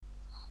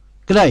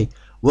G'day,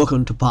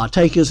 welcome to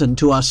Partakers and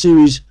to our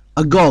series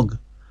AGOG,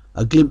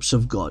 A Glimpse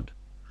of God.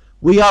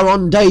 We are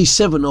on day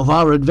 7 of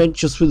our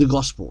adventure through the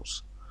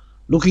Gospels,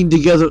 looking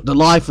together at the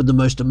life of the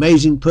most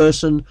amazing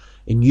person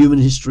in human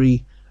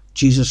history,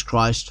 Jesus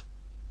Christ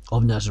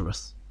of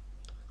Nazareth.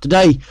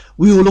 Today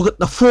we will look at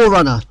the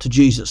forerunner to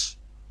Jesus,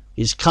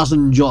 his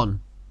cousin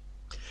John.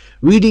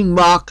 Reading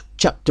Mark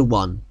chapter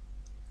 1.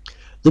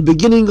 The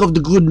beginning of the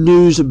good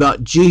news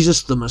about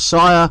Jesus the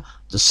Messiah,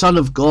 the Son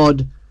of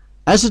God,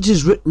 as it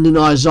is written in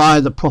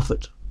Isaiah the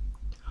prophet,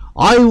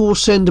 I will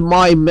send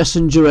my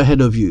messenger ahead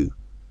of you,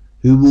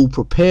 who will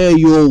prepare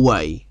your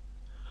way,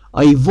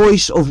 a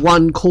voice of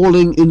one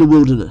calling in the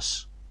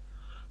wilderness,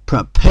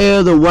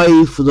 prepare the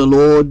way for the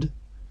Lord,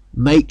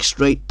 make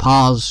straight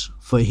paths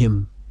for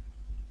him.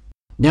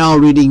 Now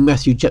reading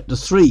Matthew chapter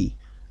 3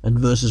 and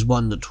verses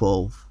 1 to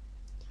 12.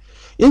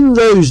 In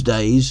those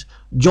days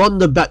John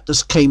the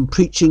Baptist came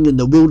preaching in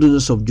the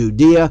wilderness of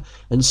Judea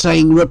and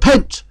saying,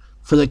 Repent,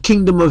 for the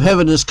kingdom of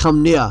heaven has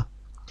come near.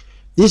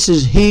 This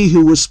is he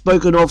who was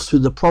spoken of through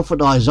the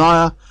prophet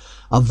Isaiah,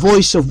 a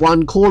voice of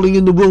one calling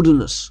in the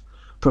wilderness,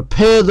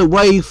 prepare the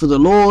way for the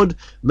Lord,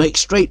 make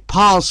straight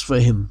paths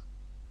for him.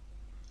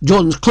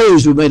 John's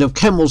clothes were made of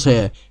camel's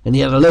hair, and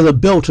he had a leather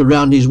belt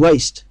around his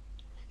waist.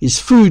 His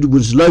food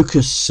was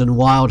locusts and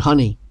wild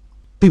honey.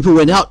 People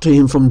went out to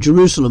him from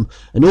Jerusalem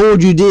and all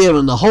Judea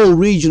and the whole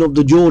region of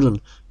the Jordan,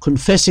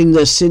 confessing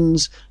their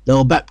sins. They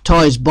were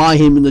baptized by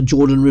him in the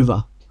Jordan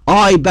River.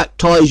 I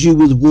baptize you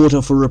with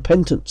water for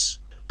repentance.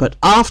 But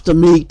after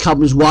me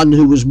comes one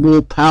who is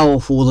more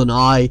powerful than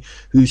I,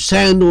 whose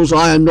sandals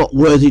I am not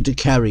worthy to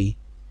carry.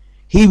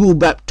 He will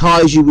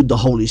baptize you with the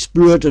Holy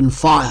Spirit and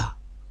fire.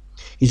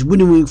 His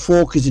winnowing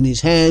fork is in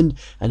his hand,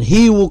 and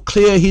he will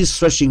clear his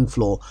threshing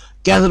floor,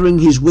 gathering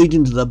his wheat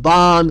into the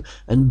barn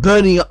and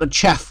burning up the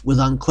chaff with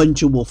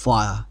unquenchable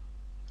fire.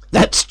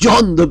 That's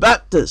John the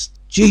Baptist,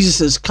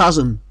 Jesus'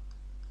 cousin.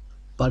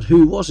 But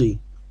who was he?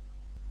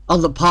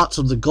 Other parts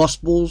of the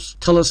Gospels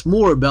tell us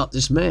more about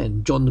this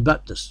man, John the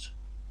Baptist.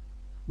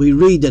 We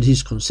read that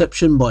his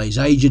conception by his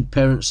aged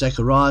parents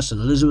Zacharias and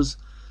Elizabeth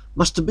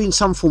must have been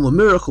some form of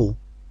miracle,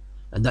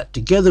 and that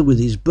together with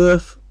his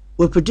birth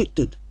were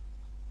predicted.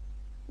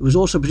 It was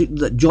also predicted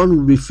that John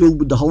would be filled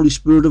with the Holy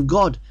Spirit of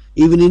God,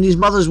 even in his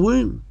mother's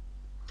womb.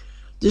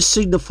 This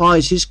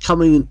signifies his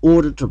coming in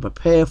order to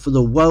prepare for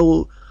the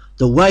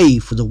way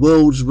for the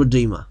world's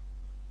Redeemer,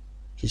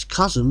 his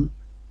cousin,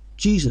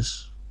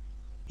 Jesus.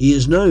 He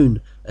is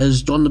known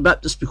as John the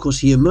Baptist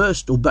because he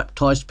immersed or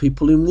baptized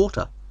people in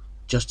water,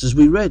 just as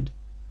we read.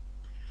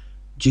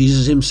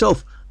 Jesus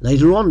himself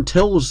later on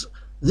tells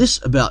this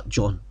about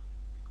John.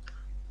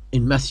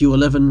 In Matthew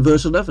 11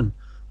 verse 11,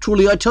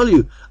 Truly I tell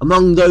you,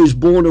 among those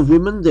born of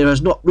women there has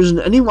not risen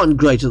anyone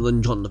greater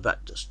than John the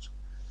Baptist.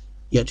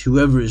 Yet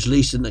whoever is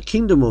least in the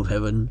kingdom of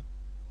heaven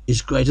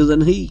is greater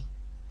than he.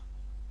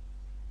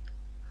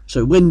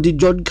 So when did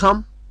John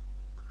come?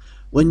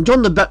 When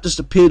John the Baptist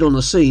appeared on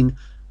the scene,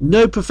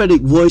 no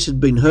prophetic voice had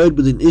been heard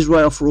within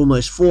Israel for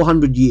almost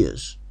 400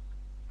 years.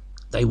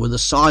 They were the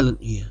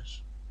silent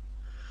years.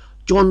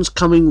 John's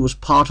coming was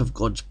part of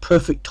God's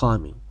perfect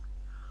timing,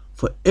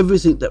 for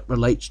everything that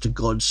relates to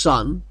God's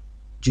Son,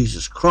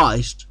 Jesus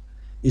Christ,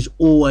 is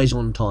always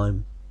on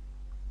time.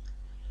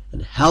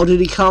 And how did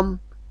he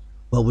come?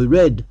 Well, we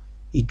read,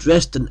 he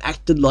dressed and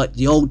acted like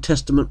the Old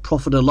Testament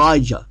prophet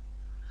Elijah.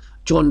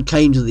 John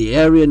came to the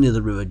area near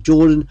the river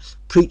Jordan,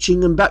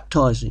 preaching and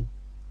baptizing.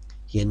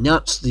 He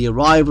announced the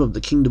arrival of the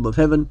kingdom of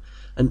heaven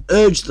and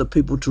urged the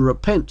people to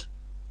repent.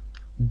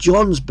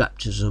 John's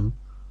baptism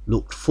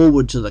looked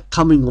forward to the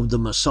coming of the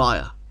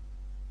Messiah,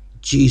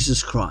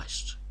 Jesus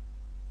Christ.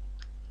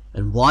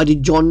 And why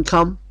did John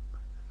come?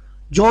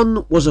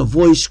 John was a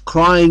voice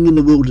crying in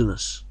the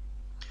wilderness.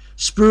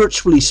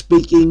 Spiritually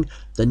speaking,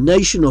 the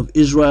nation of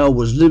Israel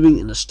was living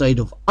in a state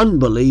of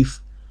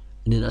unbelief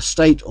and in a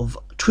state of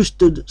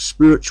twisted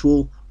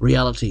spiritual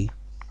reality.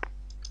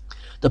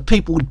 The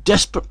people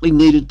desperately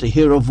needed to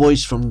hear a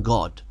voice from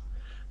God,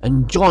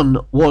 and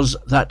John was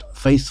that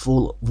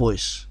faithful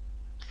voice.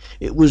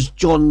 It was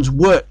John's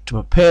work to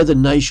prepare the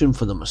nation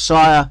for the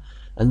Messiah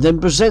and then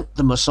present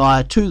the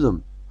Messiah to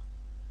them,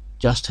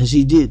 just as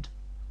he did.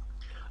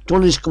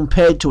 John is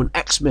compared to an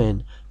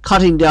axeman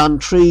cutting down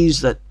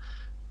trees that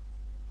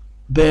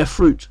bear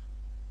fruit,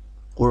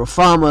 or a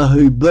farmer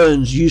who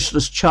burns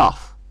useless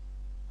chaff.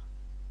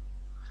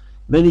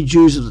 Many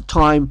Jews of the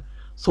time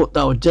thought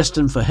they were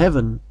destined for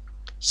heaven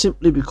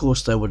simply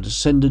because they were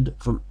descended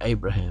from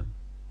Abraham.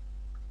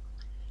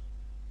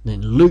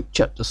 In Luke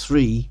chapter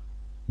 3,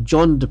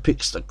 John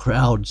depicts the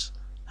crowds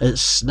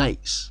as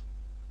snakes,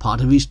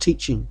 part of his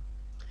teaching,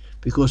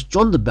 because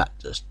John the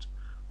Baptist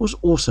was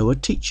also a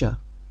teacher.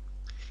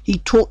 He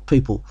taught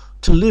people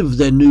to live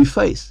their new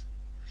faith.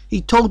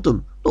 He told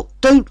them, look,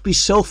 don't be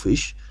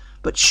selfish,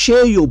 but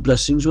share your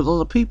blessings with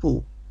other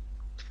people.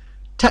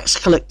 Tax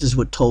collectors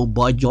were told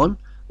by John,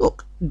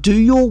 look, do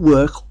your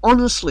work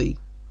honestly.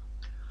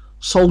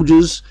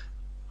 Soldiers,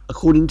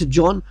 according to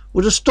John,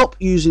 were to stop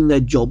using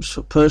their jobs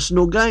for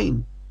personal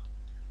gain.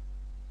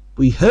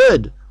 We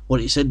heard what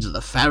he said to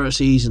the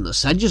Pharisees and the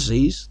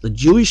Sadducees, the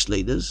Jewish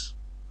leaders.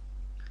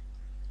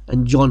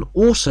 And John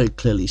also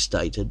clearly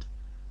stated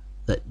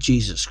that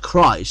Jesus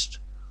Christ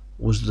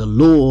was the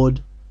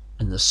Lord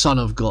and the Son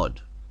of God.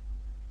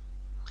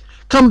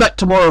 Come back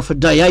tomorrow for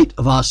day 8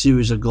 of our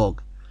series AGOG,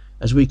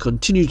 as we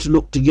continue to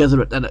look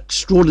together at that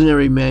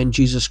extraordinary man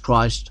Jesus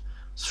Christ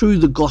through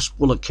the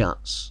Gospel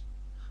accounts.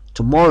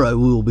 Tomorrow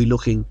we will be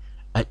looking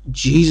at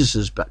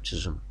Jesus'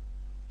 baptism.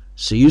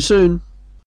 See you soon.